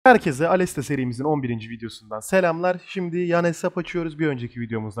Herkese Alesta serimizin 11. videosundan selamlar. Şimdi yan hesap açıyoruz. Bir önceki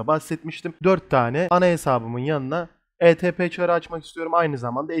videomuzda bahsetmiştim. 4 tane ana hesabımın yanına ETP çarı açmak istiyorum. Aynı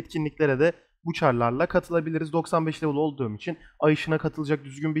zamanda etkinliklere de bu çarlarla katılabiliriz. 95 level olduğum için ay ışığına katılacak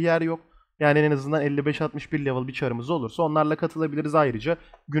düzgün bir yer yok. Yani en azından 55-61 level bir çarımız olursa onlarla katılabiliriz. Ayrıca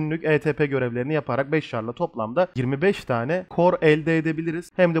günlük ETP görevlerini yaparak 5 çarla toplamda 25 tane core elde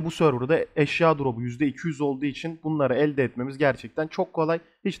edebiliriz. Hem de bu serverda eşya drop'u %200 olduğu için bunları elde etmemiz gerçekten çok kolay.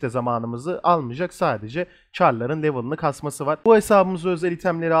 Hiç de zamanımızı almayacak, sadece çarların level'ını kasması var. Bu hesabımıza özel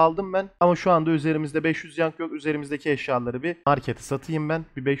itemleri aldım ben. Ama şu anda üzerimizde 500 yank yok. Üzerimizdeki eşyaları bir markete satayım ben.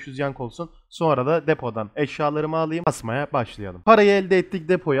 Bir 500 yank olsun. Sonra da depodan eşyalarımı alayım. Kasmaya başlayalım. Parayı elde ettik,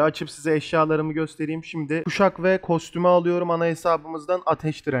 depoyu açıp size eşyalarımı göstereyim. Şimdi kuşak ve kostümü alıyorum ana hesabımızdan.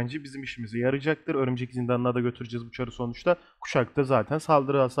 Ateş direnci bizim işimize yarayacaktır. Örümcek zindanına da götüreceğiz bu çarı sonuçta. Kuşak da zaten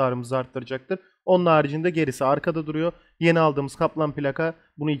saldırı hasarımızı arttıracaktır. Onun haricinde gerisi arkada duruyor. Yeni aldığımız kaplan plaka.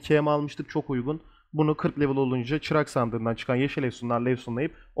 Bunu 2'ye almıştık, çok uygun. Bunu 40 level olunca çırak sandığından çıkan yeşil efsunlarla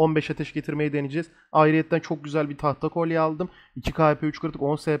efsunlayıp 15 ateş getirmeyi deneyeceğiz. Ayrıyetten çok güzel bir tahta kolye aldım. 2 KP 3 kritik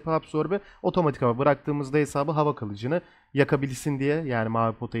 10 SP absorbe. Otomatik hava bıraktığımızda hesabı hava kılıcını yakabilsin diye, yani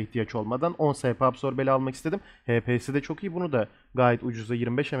mavi pota ihtiyaç olmadan 10 SP absorbeli almak istedim. HP'si de çok iyi. Bunu da gayet ucuza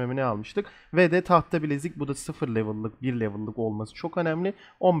 25 mm'ine almıştık. Ve de tahta bilezik, bu da 0 level'lık 1 level'lık olması çok önemli.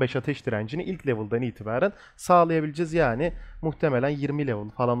 15 ateş direncini ilk level'dan itibaren sağlayabileceğiz. Yani muhtemelen 20 level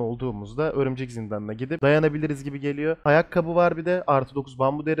falan olduğumuzda örümcek zindanına gidip dayanabiliriz gibi geliyor. Ayakkabı var, bir de artı 9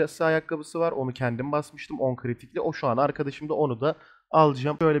 bambu derisi ayakkabısı var. Onu kendim basmıştım 10 kritikli. O şu an arkadaşımda, onu da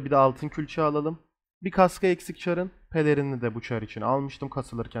alacağım. Şöyle bir de altın külçe alalım. Bir kaska eksik çarın. Pelerini de bu çar için almıştım,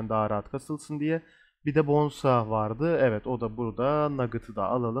 kasılırken daha rahat kasılsın diye. Bir de bonsa vardı. Evet, o da burada. Nugget'ı da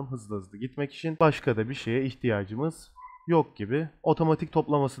alalım hızlı hızlı gitmek için. Başka da bir şeye ihtiyacımız yok gibi. Otomatik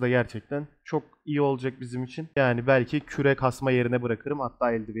toplaması da gerçekten çok iyi olacak bizim için. Yani belki küre kasma yerine bırakırım.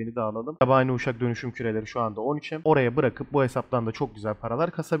 Hatta eldiveni de alalım. Yabani uşak dönüşüm küreleri şu anda 13'em. Oraya bırakıp bu hesaptan da çok güzel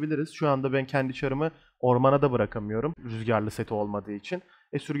paralar kasabiliriz. Şu anda ben kendi çarımı ormana da bırakamıyorum, rüzgarlı seti olmadığı için.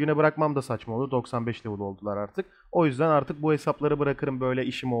 Sürgüne bırakmam da saçma olur. 95 level oldular artık. O yüzden artık bu hesapları bırakırım, böyle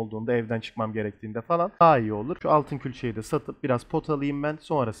işim olduğunda, evden çıkmam gerektiğinde falan daha iyi olur. Şu altın külçeyi de satıp biraz pot alayım ben.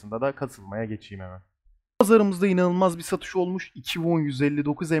 Sonrasında da katılmaya geçeyim hemen. Pazarımızda inanılmaz bir satış olmuş. 2 won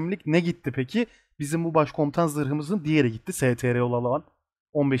 159 emlik. Ne gitti peki? Bizim bu başkomutan zırhımızın diğeri gitti. STR olan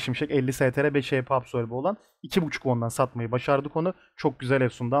 15 şimşek 50 STR 5 EP absorbe olan 2,5 won'dan satmayı başardık onu. Çok güzel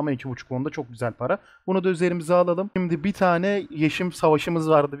efsundu ama 2,5 won da çok güzel para. Bunu da üzerimize alalım. Şimdi bir tane yeşim savaşımız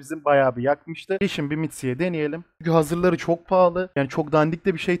vardı bizim. Bayağı bir yakmıştı. Yeşim bir mitsiye deneyelim. Çünkü hazırları çok pahalı. Yani çok dandik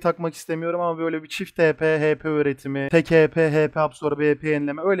de bir şey takmak istemiyorum ama böyle bir çift HP, HP öğretimi, tek HP, HP absorbe, HP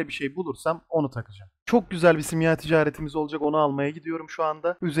yenileme, öyle bir şey bulursam onu takacağım. Çok güzel bir simya ticaretimiz olacak. Onu almaya gidiyorum şu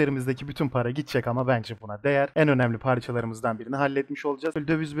anda. Üzerimizdeki bütün para gidecek ama bence buna değer. En önemli parçalarımızdan birini halletmiş olacağız.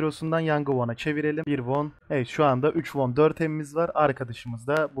 Döviz bürosundan Young Won'a çevirelim. 1 won. Evet, şu anda 3 won 4 emimiz var. Arkadaşımız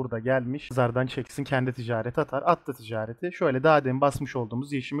da burada gelmiş. Pazardan çeksin, kendi ticaret atar. Attı ticareti. Şöyle daha demin basmış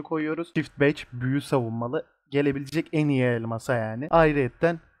olduğumuz yeşimi koyuyoruz. Çift batch büyü savunmalı. Gelebilecek en iyi elmasa yani.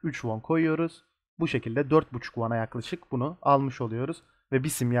 Ayrıyetten 3 won koyuyoruz. Bu şekilde 4,5 won'a yaklaşık bunu almış oluyoruz. Ve bir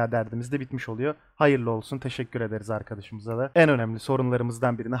simya derdimiz de bitmiş oluyor. Hayırlı olsun. Teşekkür ederiz arkadaşımıza da. En önemli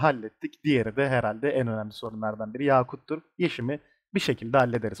sorunlarımızdan birini hallettik. Diğeri de herhalde en önemli sorunlardan biri yakuttur. Yeşimi bir şekilde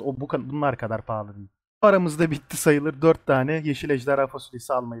hallederiz. Bunlar kadar pahalı değil. Paramız da bitti sayılır. 4 tane yeşil ejderha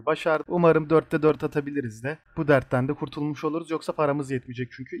fasulyesi almayı başardık. Umarım 4'te 4 atabiliriz de. Bu dertten de kurtulmuş oluruz. Yoksa paramız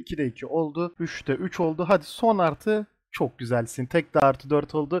yetmeyecek çünkü. 2'de 2 oldu. 3'te 3 oldu. Hadi son artı. Çok güzelsin. Tek de artı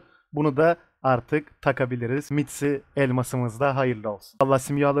 4 oldu. Bunu da artık takabiliriz. Mitsi elmasımız da hayırlı olsun. Allah,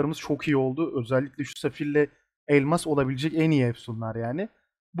 simyalarımız çok iyi oldu. Özellikle şu sefille elmas olabilecek en iyi efsunlar yani.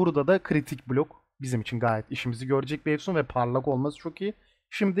 Burada da kritik blok bizim için gayet işimizi görecek bir efsun ve parlak olması çok iyi.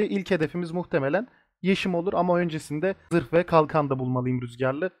 Şimdi ilk hedefimiz muhtemelen yeşim olur ama öncesinde zırh ve kalkan da bulmalıyım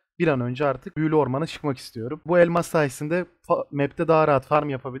rüzgarlı. Bir an önce artık büyülü ormana çıkmak istiyorum. Bu elmas sayesinde map'te daha rahat farm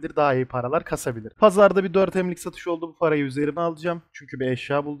yapabilir, daha iyi paralar kasabilir. Pazarda bir 4 emlik satış oldu. Bu parayı üzerime alacağım. Çünkü bir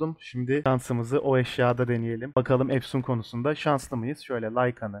eşya buldum. Şimdi şansımızı o eşyada deneyelim. Bakalım efsun konusunda şanslı mıyız? Şöyle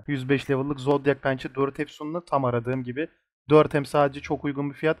Lycan'ı. 105 level'lık Zodiac Pençe 4 efsunlu, tam aradığım gibi. 4 em sadece, çok uygun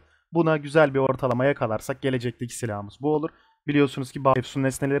bir fiyat. Buna güzel bir ortalama yakalarsak gelecekteki silahımız bu olur. Biliyorsunuz ki efsun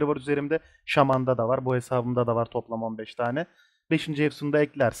nesneleri var üzerimde. Şaman'da da var. Bu hesabımda da var toplam 15 tane. 5. efsunu da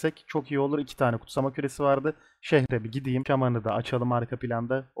eklersek çok iyi olur. 2 tane kutsama küresi vardı. Şehre bir gideyim. Şaman'ı da açalım arka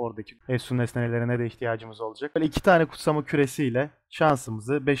planda. Oradaki efsun nesnelerine de ihtiyacımız olacak. Böyle 2 tane kutsama küresiyle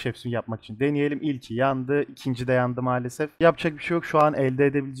şansımızı 5 efsun yapmak için deneyelim. İlki yandı. İkinci de yandı maalesef. Yapacak bir şey yok. Şu an elde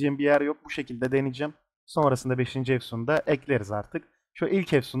edebileceğim bir yer yok. Bu şekilde deneyeceğim. Sonrasında 5. efsunu da ekleriz artık. Şu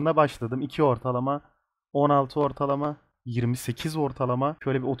ilk efsunla başladım. 2 ortalama. 16 ortalama. 28 ortalama.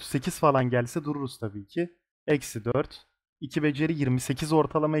 Şöyle bir 38 falan gelse dururuz tabii ki. Eksi 4. 2 beceri 28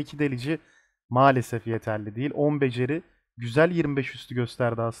 ortalama 2 delici. Maalesef yeterli değil. 10 beceri güzel 25 üstü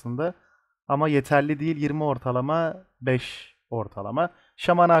gösterdi aslında. Ama yeterli değil 20 ortalama 5 ortalama.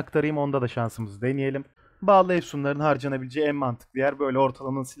 Şaman'a aktarayım onda da şansımızı deneyelim. Bağlı efsunların harcanabileceği en mantıklı yer böyle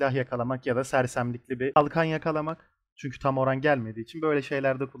ortalamanın silah yakalamak ya da sersemlikli bir kalkan yakalamak. Çünkü tam oran gelmediği için böyle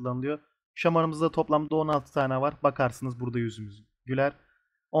şeylerde kullanılıyor. Şamanımızda toplamda 16 tane var. Bakarsınız burada yüzümüz güler.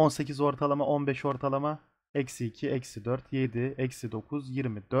 18 ortalama, 15 ortalama, eksi 2, eksi 4, 7, eksi 9,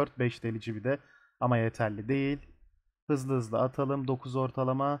 24, 5 delici bir de. Ama yeterli değil. Hızlı hızlı atalım. 9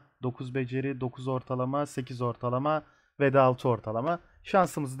 ortalama, 9 beceri, 9 ortalama, 8 ortalama ve de 6 ortalama.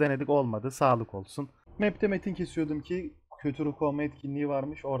 Şansımızı denedik olmadı. Sağlık olsun. Map'te metin kesiyordum ki kötü ruh olma etkinliği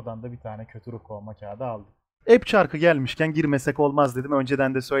varmış. Oradan da bir tane kötü ruh olma kağıdı aldım. App çarkı gelmişken girmesek olmaz dedim.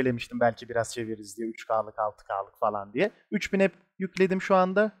 Önceden de söylemiştim belki biraz çeviririz diye 3K'lık 6K'lık falan diye. 3000 app yükledim şu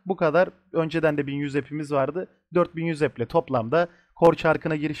anda. Bu kadar. Önceden de 1100 app'imiz vardı. 4100 app ile toplamda core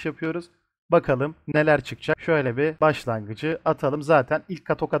çarkına giriş yapıyoruz. Bakalım neler çıkacak. Şöyle bir başlangıcı atalım. Zaten ilk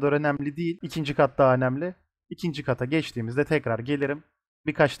kat o kadar önemli değil. İkinci kat daha önemli. İkinci kata geçtiğimizde tekrar gelirim.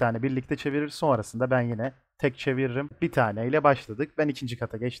 Birkaç tane birlikte çevirir. Sonrasında ben yine tek çeviririm. Bir taneyle başladık. Ben ikinci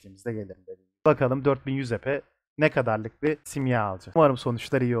kata geçtiğimizde gelirim dedim. Bakalım 4100 app'e ne kadarlık bir simya alacak. Umarım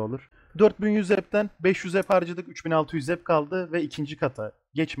sonuçlar iyi olur. 4100 app'ten 500 app harcadık. 3600 app kaldı ve ikinci kata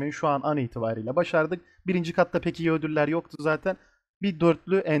geçmeyi şu an itibariyle başardık. Birinci katta pek iyi ödüller yoktu zaten. Bir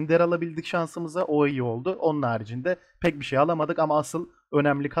dörtlü ender alabildik şansımıza. O iyi oldu. Onun haricinde pek bir şey alamadık ama asıl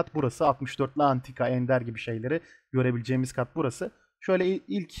önemli kat burası. 64'lü antika, ender gibi şeyleri görebileceğimiz kat burası. Şöyle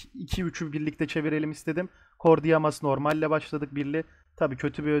ilk 2-3'ü birlikte çevirelim istedim. Kordiyamas normalle başladık birli. Tabii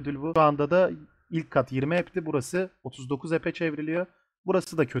kötü bir ödül bu. Şu anda da ilk kat 20 app'ti. Burası 39 app'e çevriliyor.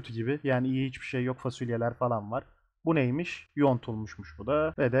 Burası da kötü gibi. Yani iyi hiçbir şey yok. Fasulyeler falan var. Bu neymiş? Yontulmuşmuş bu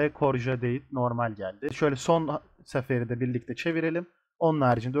da. Ve de Korja değil normal geldi. Şöyle son seferi de birlikte çevirelim. Onun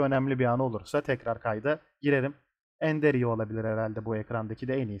haricinde önemli bir an olursa tekrar kayda girerim. Ender iyi olabilir herhalde bu ekrandaki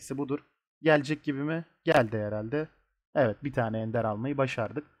de en iyisi budur. Gelecek gibi mi? Geldi herhalde. Evet bir tane ender almayı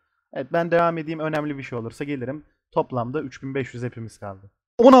başardık. Evet ben devam edeyim. Önemli bir şey olursa gelirim. Toplamda 3500 hepimiz kaldı.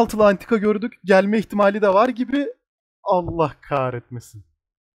 16'lı antika gördük. Gelme ihtimali de var gibi. Allah kahretmesin.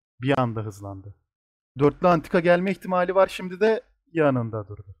 Bir anda hızlandı. 4'lü antika gelme ihtimali var. Şimdi de yanında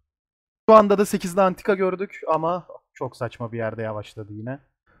durdu. Şu anda da 8'li antika gördük ama çok saçma bir yerde yavaşladı yine.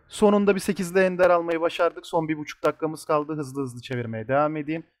 Sonunda bir 8'li ender almayı başardık. Son 1,5 dakikamız kaldı. Hızlı hızlı çevirmeye devam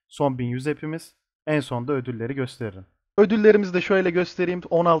edeyim. Son 1100 hepimiz. En sonda ödülleri gösteririm. Ödüllerimizi de şöyle göstereyim.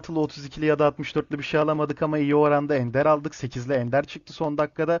 16'lı, 32'li ya da 64'lü bir şey alamadık ama iyi oranda ender aldık. 8'li ender çıktı son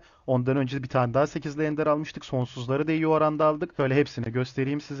dakikada. Ondan önce bir tane daha 8'li ender almıştık. Sonsuzları da iyi oranda aldık. Şöyle hepsini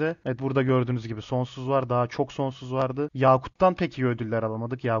göstereyim size. Evet burada gördüğünüz gibi sonsuz var. Daha çok sonsuz vardı. Yakut'tan pek iyi ödüller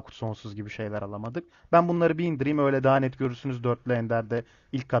alamadık. Yakut sonsuz gibi şeyler alamadık. Ben bunları bir indireyim. Öyle daha net görürsünüz. 4'lü enderde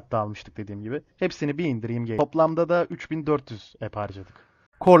ilk katta almıştık dediğim gibi. Hepsini bir indireyim. Toplamda da 3400 ep harcadık.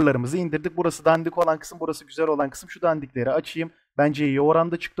 Korlarımızı indirdik. Burası dandik olan kısım, burası güzel olan kısım. Şu dandikleri açayım. Bence iyi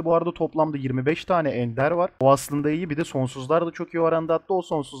oranda çıktı bu arada. Toplamda 25 tane ender var. O aslında iyi. Bir de sonsuzlar da çok iyi oranda attı. O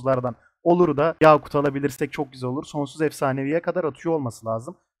sonsuzlardan olur da Yakut alabilirsek çok güzel olur. Sonsuz efsaneviye kadar atıyor olması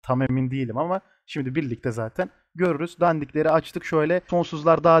lazım. Tam emin değilim ama şimdi birlikte zaten görürüz. Dandikleri açtık. Şöyle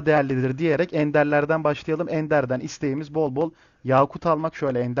sonsuzlar daha değerlidir diyerek enderlerden başlayalım. Enderden isteğimiz bol bol Yakut almak.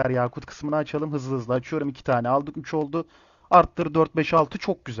 Şöyle ender Yakut kısmını açalım. Hızlı hızlı açıyorum. 2 tane aldık. 3 oldu. Arttır 4, 5, 6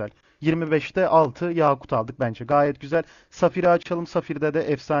 çok güzel. 25'te 6 Yakut aldık bence. Gayet güzel. Safir'i açalım. Safir'de de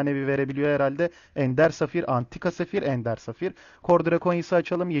efsanevi verebiliyor herhalde. Ender Safir, Antika Safir, Ender Safir. Kordrakonya'sı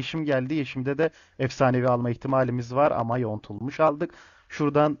açalım. Yeşim geldi. Yeşim'de de efsanevi alma ihtimalimiz var ama yontulmuş aldık.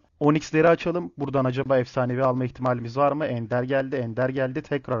 Şuradan Onyx'leri açalım. Buradan acaba efsanevi alma ihtimalimiz var mı? Ender geldi, Ender geldi.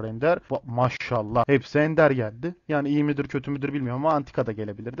 Tekrar Ender. Maşallah. Hepsi Ender geldi. Yani iyi midir kötü müdür bilmiyorum ama Antika da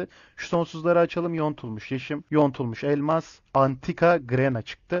gelebilirdi. Şu sonsuzları açalım. Yontulmuş Yeşim, yontulmuş Elmas, Antika, Grena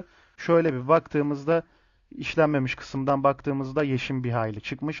çıktı. Şöyle bir baktığımızda işlenmemiş kısımdan baktığımızda Yeşim bir hayli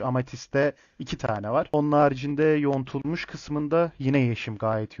çıkmış. Amatist'te 2 tane var. Onun haricinde yontulmuş kısmında yine Yeşim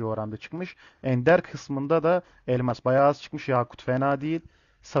gayet iyi oranda çıkmış. Ender kısmında da Elmas bayağı az çıkmış. Yakut fena değil.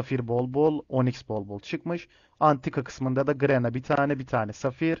 Safir bol bol, Onyx bol bol çıkmış. Antika kısmında da Grena bir tane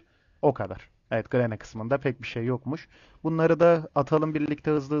Safir. O kadar. Evet Grena kısmında pek bir şey yokmuş. Bunları da atalım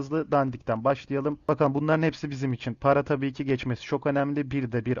birlikte hızlı hızlı. Dandik'ten başlayalım. Bakın bunların hepsi bizim için. Para tabii ki geçmesi çok önemli.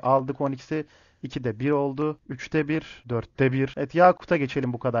 1'de 1 aldık Onyx'i. 2'de 1 oldu. 3'te 1, 4'te 1. Evet Yakut'a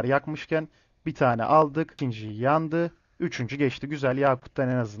geçelim bu kadar yakmışken. Bir tane aldık. İkinciyi yandı. Üçüncü geçti. Güzel Yakut'tan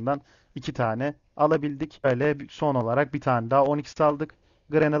en azından 2 tane alabildik. Öyle son olarak bir tane daha Onyx aldık.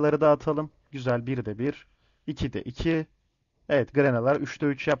 Grenaları da atalım. Güzel 1'de 1. 2'de 2. Evet, Grenalar 3'te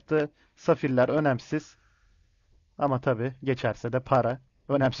 3 yaptı. Safirler önemsiz. Ama tabii geçerse de para.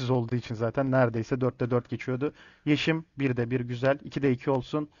 Önemsiz olduğu için zaten neredeyse 4'te 4 geçiyordu. Yeşim 1'de 1 güzel. 2'de 2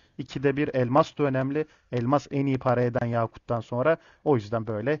 olsun. 2'de 1 elmas da önemli. Elmas en iyi para eden yakuttan sonra. O yüzden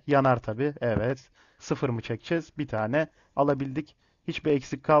böyle yanar tabii. Evet. Sıfır mı çekeceğiz? Bir tane alabildik. Hiçbir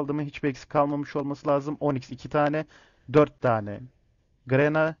eksik kaldı mı? Hiçbir eksik kalmamış olması lazım. Onyx 2 tane. 4 tane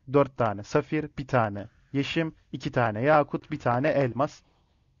Grena, 4 tane Safir, bir tane Yeşim, 2 tane Yakut, bir tane Elmas.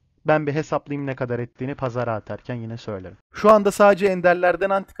 Ben bir hesaplayayım ne kadar ettiğini pazara atarken yine söylerim. Şu anda sadece enderlerden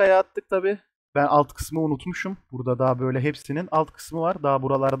antikaya attık tabi. Ben alt kısmı unutmuşum. Burada daha böyle hepsinin alt kısmı var. Daha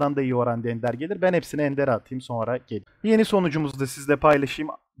buralardan da iyi oranda ender gelir. Ben hepsini endere atayım sonra gelir. Yeni sonucumuzu da sizle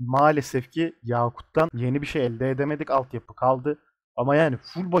paylaşayım. Maalesef ki Yakut'tan yeni bir şey elde edemedik. Altyapı kaldı. Ama yani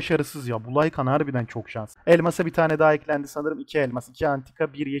full başarısız ya. Bu Laykan harbiden çok şans. Elmas'a bir tane daha eklendi sanırım. 2 elmas, 2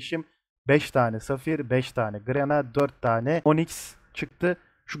 antika, 1 yeşim, 5 tane safir, 5 tane grena, 4 tane onyx çıktı.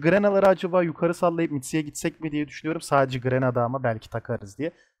 Şu Grena'ları acaba yukarı sallayıp Mitsi'ye gitsek mi diye düşünüyorum. Sadece Grena'da ama belki takarız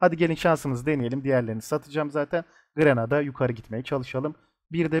diye. Hadi gelin şansımızı deneyelim. Diğerlerini satacağım zaten. Grena'da yukarı gitmeye çalışalım.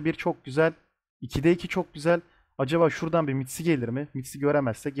 1'de 1 çok güzel. 2'de 2 çok güzel. Acaba şuradan bir Mitsi gelir mi? Mitsi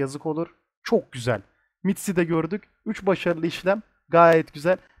göremezsek yazık olur. Çok güzel. Mitsi de gördük. 3 başarılı işlem. Gayet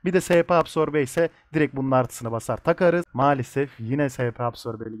güzel. Bir de SP absorbe ise direkt bunun artısını basar takarız. Maalesef yine SP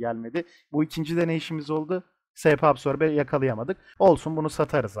absorbeli gelmedi. Bu ikinci deneyişimiz oldu. SP absorbe yakalayamadık. Olsun, bunu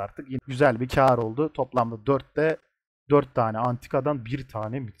satarız artık. Yine güzel bir kar oldu. Toplamda 4 tane antikadan bir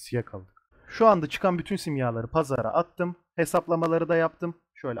tane mitsiye kaldık. Şu anda çıkan bütün simyaları pazara attım. Hesaplamaları da yaptım.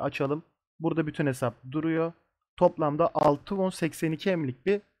 Şöyle açalım. Burada bütün hesap duruyor. Toplamda 6.82 emlik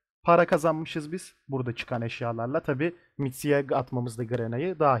bir para kazanmışız biz. Burada çıkan eşyalarla. Tabi mitsiye atmamız da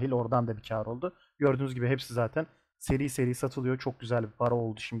Grena'yı dahil, oradan da bir kar oldu. Gördüğünüz gibi hepsi zaten seri seri satılıyor. Çok güzel bir para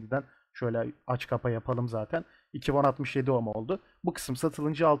oldu şimdiden. Şöyle aç kapa yapalım zaten. 2067 ohm oldu. Bu kısım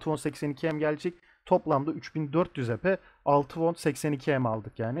satılınca 6.82 M gelecek. Toplamda 3400 EP 6.82 M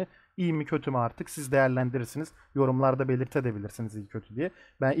aldık yani. İyi mi kötü mü artık siz değerlendirirsiniz. Yorumlarda belirtebilirsiniz iyi kötü diye.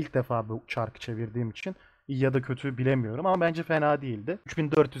 Ben ilk defa bu çarkı çevirdiğim için iyi ya da kötü bilemiyorum ama bence fena değildi.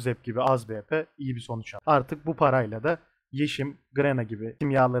 3400 EP gibi az bir EP iyi bir sonuç aldı. Artık bu parayla da Yeşim, Grena gibi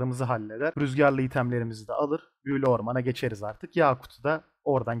simyalarımızı halleder. Rüzgarlı itemlerimizi de alır. Büyülü ormana geçeriz artık. Yakut'u da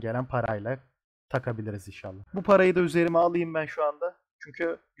oradan gelen parayla takabiliriz inşallah. Bu parayı da üzerime alayım ben şu anda.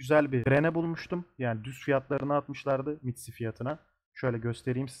 Çünkü güzel bir Grena bulmuştum. Yani düz fiyatlarını atmışlardı Mitsi fiyatına. Şöyle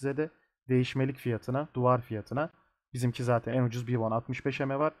göstereyim size de. Değişmelik fiyatına, duvar fiyatına. Bizimki zaten en ucuz bir won 65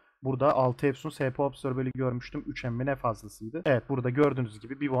 ME var. Burada 6 Epson SP absorbeli görmüştüm. 3 ME ne fazlasıydı. Evet, burada gördüğünüz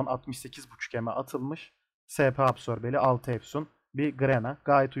gibi bir won 68,5 ME atılmış. SP absorbeli 6 Epson bir Grena.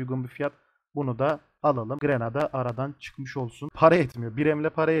 Gayet uygun bir fiyat. Bunu da alalım. Grena da aradan çıkmış olsun. Para etmiyor. 1 emle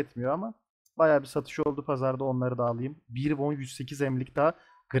para etmiyor ama bayağı bir satış oldu pazarda, onları da alayım. 1 won 108 emlik daha.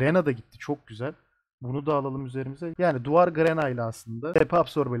 Grena da gitti. Çok güzel. Bunu da alalım üzerimize. Yani duvar Grena ile aslında SP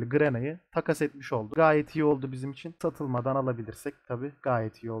absorbeli Grena'yı takas etmiş olduk. Gayet iyi oldu bizim için. Satılmadan alabilirsek tabii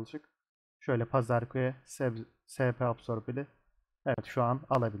gayet iyi olacak. Şöyle pazarkoya SP absorbeli. Evet, şu an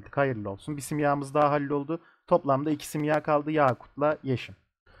alabildik. Hayırlı olsun. Bir simyamız daha halloldu. Toplamda 2 simya kaldı. Yakut'la Yeşim.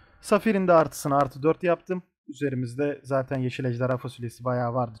 Safir'in de artısını artı 4 yaptım. Üzerimizde zaten yeşil ejderha fasulyesi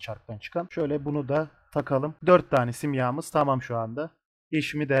bayağı vardı çarktan çıkan. Şöyle bunu da takalım. 4 tane simyamız tamam şu anda.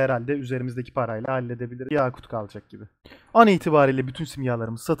 Yeşimi de herhalde üzerimizdeki parayla halledebiliriz. Yakut kalacak gibi. An itibariyle bütün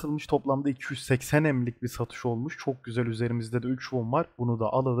simyalarımız satılmış. Toplamda 280 emlik bir satış olmuş. Çok güzel, üzerimizde de 3 won var. Bunu da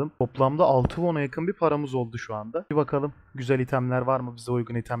alalım. Toplamda 6 won'a yakın bir paramız oldu şu anda. Bir bakalım güzel itemler var mı? Bize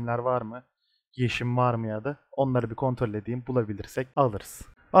uygun itemler var mı? Yeşim var mı ya da? Onları bir kontrol edeyim. Bulabilirsek alırız.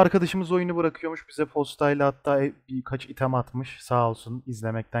 Arkadaşımız oyunu bırakıyormuş, bize postayla hatta birkaç item atmış. Sağ olsun,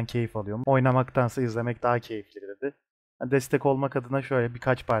 izlemekten keyif alıyorum. Oynamaktansa izlemek daha keyifli dedi. Destek olmak adına şöyle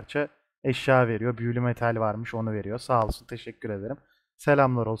birkaç parça eşya veriyor. Büyülü metal varmış, onu veriyor. Sağ olsun, teşekkür ederim.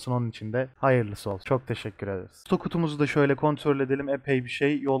 Selamlar olsun onun için de, hayırlısı olsun. Çok teşekkür ederiz. Stok kutumuzu da şöyle kontrol edelim. Epey bir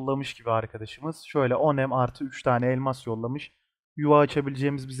şey yollamış gibi arkadaşımız. Şöyle 10M artı 3 tane elmas yollamış. Yuva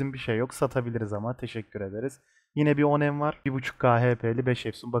açabileceğimiz bizim bir şey yok. Satabiliriz ama teşekkür ederiz. Yine bir 10M var. 1.5K HP'li 5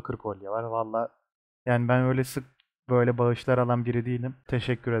 Efsun bakır kolye var. Valla yani ben öyle sık böyle bağışlar alan biri değilim.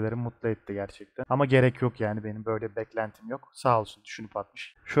 Teşekkür ederim. Mutlu etti gerçekten. Ama gerek yok yani, benim böyle bir beklentim yok. Sağ olsun, düşünüp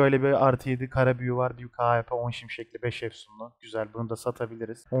atmış. Şöyle bir artı 7 kara büyü var. 1K HP 10 şimşekli 5 Efsunlu. Güzel, bunu da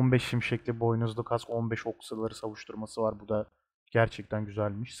satabiliriz. 15 şimşekli boynuzlu kas, 15 oksaları savuşturması var. Bu da Gerçekten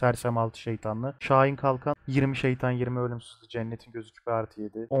güzelmiş. Sersem 6 şeytanlı. Şahin kalkan 20 şeytan 20 ölümsüzlü cennetin gözü küpe artı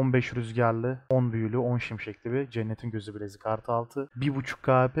 7. 15 rüzgarlı 10 büyülü 10 şimşekli bir cennetin gözü bilezik artı 6.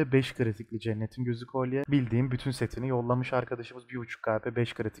 1.5 KP 5 kritikli cennetin gözü kolye. Bildiğim bütün setini yollamış arkadaşımız. 1.5 KP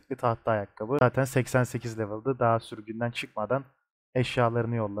 5 kritikli tahta ayakkabı. Zaten 88 level'dı. Daha sürgünden çıkmadan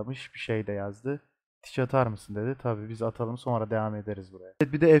eşyalarını yollamış. Bir şey de yazdı. Tiş atar mısın dedi. Tabii biz atalım sonra devam ederiz buraya.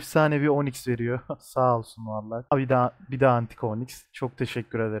 Evet, bir de efsanevi Onyx veriyor. Sağ olsun vallahi. Bir daha antik Onyx. Çok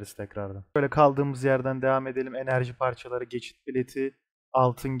teşekkür ederiz tekrardan. Böyle kaldığımız yerden devam edelim. Enerji parçaları, geçit bileti,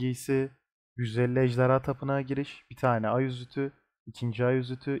 altın giysi, 150 ejderha tapınağa giriş, bir tane ay yüzüğü, ikinci ay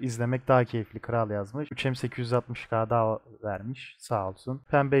yüzüğü, izlemek daha keyifli kral yazmış. 3M 860K daha vermiş. Sağ olsun.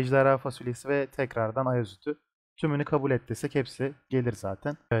 Pembe ejderha fasulyesi ve tekrardan ay yüzüğü. Tümünü kabul et desek hepsi gelir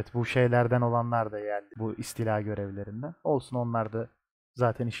zaten. Evet, bu şeylerden olanlar da geldi. Bu istila görevlerinden. Olsun, onlar da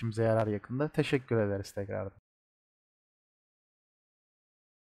zaten işimize yarar yakında. Teşekkür ederiz tekrardan.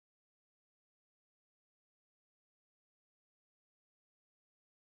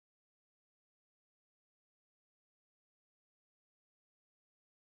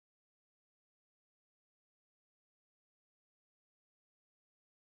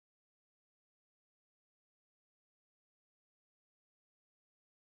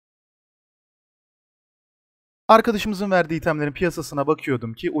 Arkadaşımızın verdiği itemlerin piyasasına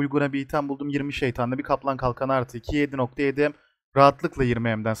bakıyordum ki uyguna bir item buldum. 20 şeytanlı bir kaplan kalkan artı 2 7.7M rahatlıkla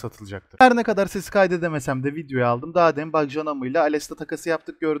 20M'den satılacaktır. Her ne kadar sesi kaydedemesem de videoya aldım. Daha demin Bagjanamu ile ALESTA takası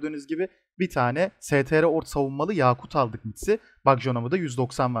yaptık, gördüğünüz gibi. Bir tane STR ort savunmalı yakut aldık mitsi. Bagjanamu'da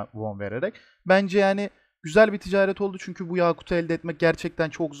 190 won vererek. Bence yani güzel bir ticaret oldu çünkü bu yakutu elde etmek gerçekten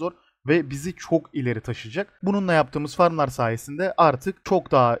çok zor ve bizi çok ileri taşıyacak. Bununla yaptığımız farmlar sayesinde artık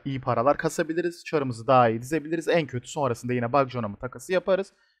çok daha iyi paralar kasabiliriz. Çarımızı daha iyi dizebiliriz. En kötü sonrasında yine Bagjanamu takası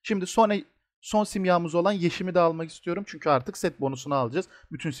yaparız. Şimdi son simyamız olan yeşimi de almak istiyorum. Çünkü artık set bonusunu alacağız.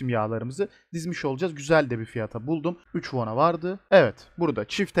 Bütün simyalarımızı dizmiş olacağız. Güzel de bir fiyata buldum. 3 won'a vardı. Evet, burada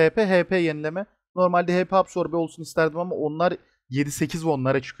çift HP, HP yenileme. Normalde HP absorbe olsun isterdim ama onlar 7-8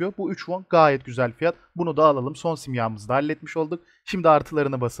 won'lara çıkıyor. Bu 3 won gayet güzel fiyat. Bunu da alalım. Son simyamızı da halletmiş olduk. Şimdi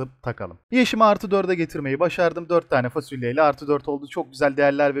artılarını basıp takalım. Yeşimi artı 4'e getirmeyi başardım. 4 tane fasulyeyle artı 4 oldu. Çok güzel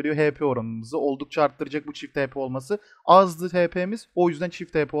değerler veriyor. HP oranımızı oldukça arttıracak bu çift HP olması. Azdı HP'miz. O yüzden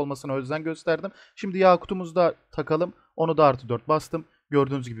çift HP olmasına özen gösterdim. Şimdi yakutumuzu da takalım. Onu da artı 4 bastım.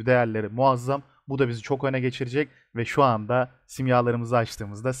 Gördüğünüz gibi değerleri muazzam. Bu da bizi çok öne geçirecek ve şu anda simyalarımızı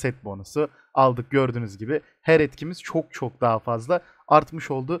açtığımızda set bonusu aldık, gördüğünüz gibi. Her etkimiz çok çok daha fazla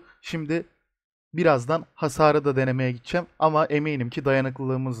artmış oldu. Şimdi birazdan hasarı da denemeye gideceğim ama eminim ki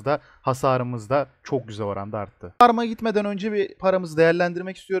dayanıklılığımız da hasarımız da çok güzel oranda arttı. Farm'a gitmeden önce bir paramızı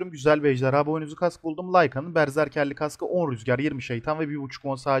değerlendirmek istiyorum. Güzel bir ejderha boynuzu kask buldum. Lyca'nın berserkerli kaskı 10 rüzgar, 20 şeytan ve 1.5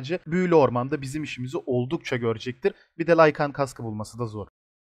 won sadece. Büyülü ormanda bizim işimizi oldukça görecektir. Bir de Lyca'nın kaskı bulması da zor.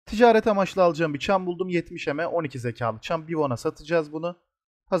 Ticaret amaçlı alacağım bir çam buldum. 70'eme 12 zekalı çam. Bir won'a satacağız bunu.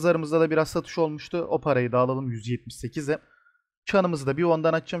 Pazarımızda da biraz satış olmuştu. O parayı da alalım 178'e. Çanımızı da bir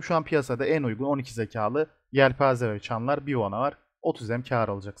won'dan açacağım. Şu an piyasada en uygun 12 zekalı yelpaze ve çanlar bir won'a var. 30M kar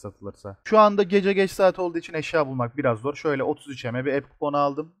alacak satılırsa. Şu anda gece geç saat olduğu için eşya bulmak biraz zor. Şöyle 33M'e bir app kuponu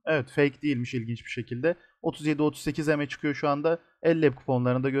aldım. Evet, fake değilmiş ilginç bir şekilde. 37-38M'e çıkıyor şu anda. 50 app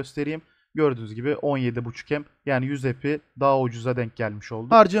kuponlarını da göstereyim. Gördüğünüz gibi 17.5M, yani 100 app'i daha ucuza denk gelmiş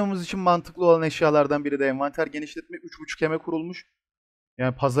oldu. Harcamamız için mantıklı olan eşyalardan biri de envanter genişletme. 3.5M'e kurulmuş.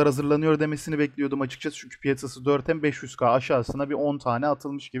 Yani pazar hazırlanıyor demesini bekliyordum açıkçası. Çünkü piyasası 4M 500K, aşağısına bir 10 tane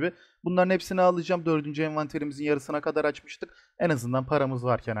atılmış gibi. Bunların hepsini alacağım. 4. envanterimizin yarısına kadar açmıştık. En azından paramız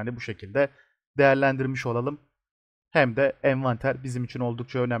varken hani bu şekilde değerlendirmiş olalım. Hem de envanter bizim için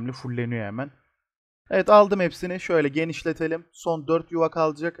oldukça önemli. Fulleniyor hemen. Evet, aldım hepsini. Şöyle genişletelim. Son 4 yuva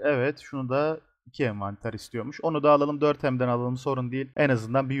kalacak. Evet, şunu da 2 envanter istiyormuş. Onu da alalım. 4M'den alalım, sorun değil. En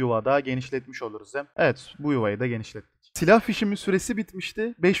azından bir yuva daha genişletmiş oluruz hem. Evet, bu yuvayı da genişlettik. Silah fişimin süresi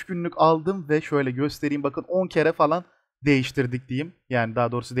bitmişti. 5 günlük aldım ve şöyle göstereyim. Bakın 10 kere falan değiştirdik diyeyim. Yani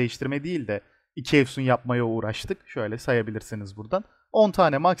daha doğrusu değiştirme değil de 2 efsun yapmaya uğraştık. Şöyle sayabilirsiniz buradan. 10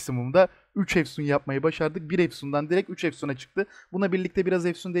 tane maksimumda 3 efsun yapmayı başardık. 1 efsundan direkt 3 efsuna çıktı. Buna birlikte biraz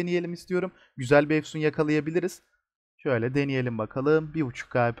efsun deneyelim istiyorum. Güzel bir efsun yakalayabiliriz. Şöyle deneyelim bakalım.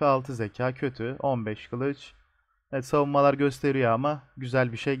 1.5 KP 6 zeka kötü. 15 kılıç. Evet, savunmalar gösteriyor ama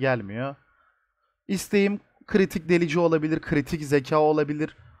güzel bir şey gelmiyor. İsteğim kritik delici olabilir, kritik zeka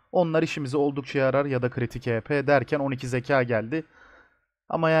olabilir. Onlar işimize oldukça yarar, ya da kritik EP derken 12 zeka geldi.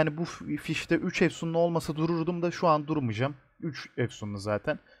 Ama yani bu fişte 3 efsunlu olmasa dururdum da şu an durmayacağım. 3 efsunlu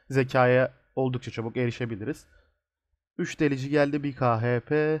zaten. Zekaya oldukça çabuk erişebiliriz. 3 delici geldi, 1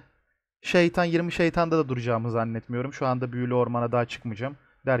 KHP. Şeytan 20 şeytanda da duracağımı zannetmiyorum. Şu anda büyülü ormana daha çıkmayacağım.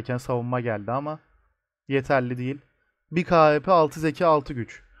 Derken savunma geldi ama yeterli değil. 1 KHP 6 zeka 6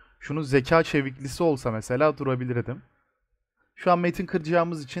 güç. Şunun zeka çeviklisi olsa mesela durabilirdim. Şu an metin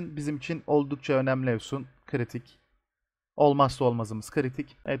kıracağımız için bizim için oldukça önemli efsun. Kritik. Olmazsa olmazımız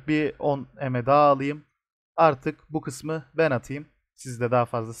kritik. Evet, bir 10 eme daha alayım. Artık bu kısmı ben atayım. Sizi de daha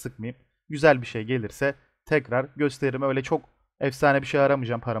fazla sıkmayayım. Güzel bir şey gelirse tekrar gösteririm. Öyle çok efsane bir şey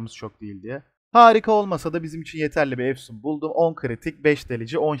aramayacağım, paramız çok değil diye. Harika olmasa da bizim için yeterli bir efsun buldum. 10 kritik, 5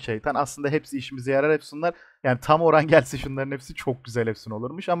 delici, 10 şeytan. Aslında hepsi işimize yarar efsunlar. Yani tam oran gelse şunların hepsi çok güzel efsun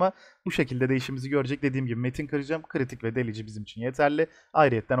olurmuş ama bu şekilde de işimizi görecek. Dediğim gibi metin kıracağım. Kritik ve delici bizim için yeterli.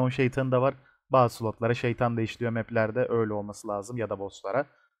 Ayrıyeten 10 şeytanı da var. Bazı slotlara şeytan da işliyor maplerde. Öyle olması lazım ya da bosslara.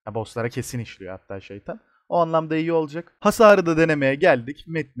 Ya bosslara kesin işliyor hatta şeytan. O anlamda iyi olacak. Hasarı da denemeye geldik.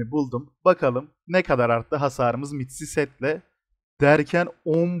 Metni buldum. Bakalım ne kadar arttı hasarımız mitsi setle. Derken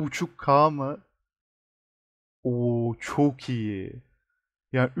 10.5K mı? Oo, çok iyi.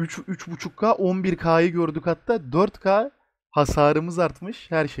 Yani 3.5K 11K'yı gördük, hatta 4K hasarımız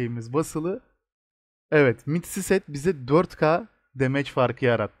artmış. Her şeyimiz basılı. Evet, mitsi set bize 4K damage farkı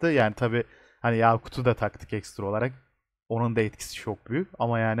yarattı. Yani tabi hani Yakut'u da taktık ekstra olarak. Onun da etkisi çok büyük.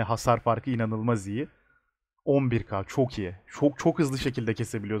 Ama yani hasar farkı inanılmaz iyi. 11K çok iyi. Çok çok hızlı şekilde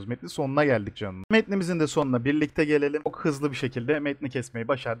kesebiliyoruz metni. Sonuna geldik canım. Metnimizin de sonuna birlikte gelelim. Çok hızlı bir şekilde metni kesmeyi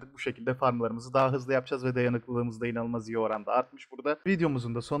başardık. Bu şekilde farmlarımızı daha hızlı yapacağız ve dayanıklılığımız da inanılmaz iyi oranda artmış burada.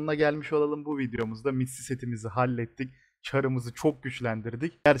 Videomuzun da sonuna gelmiş olalım. Bu videomuzda mitsi setimizi hallettik. Çarımızı çok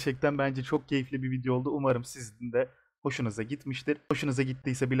güçlendirdik. Gerçekten bence çok keyifli bir video oldu. Umarım sizin de hoşunuza gitmiştir. Hoşunuza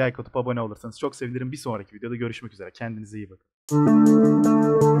gittiyse bir like atıp abone olursanız çok sevinirim. Bir sonraki videoda görüşmek üzere. Kendinize iyi bakın.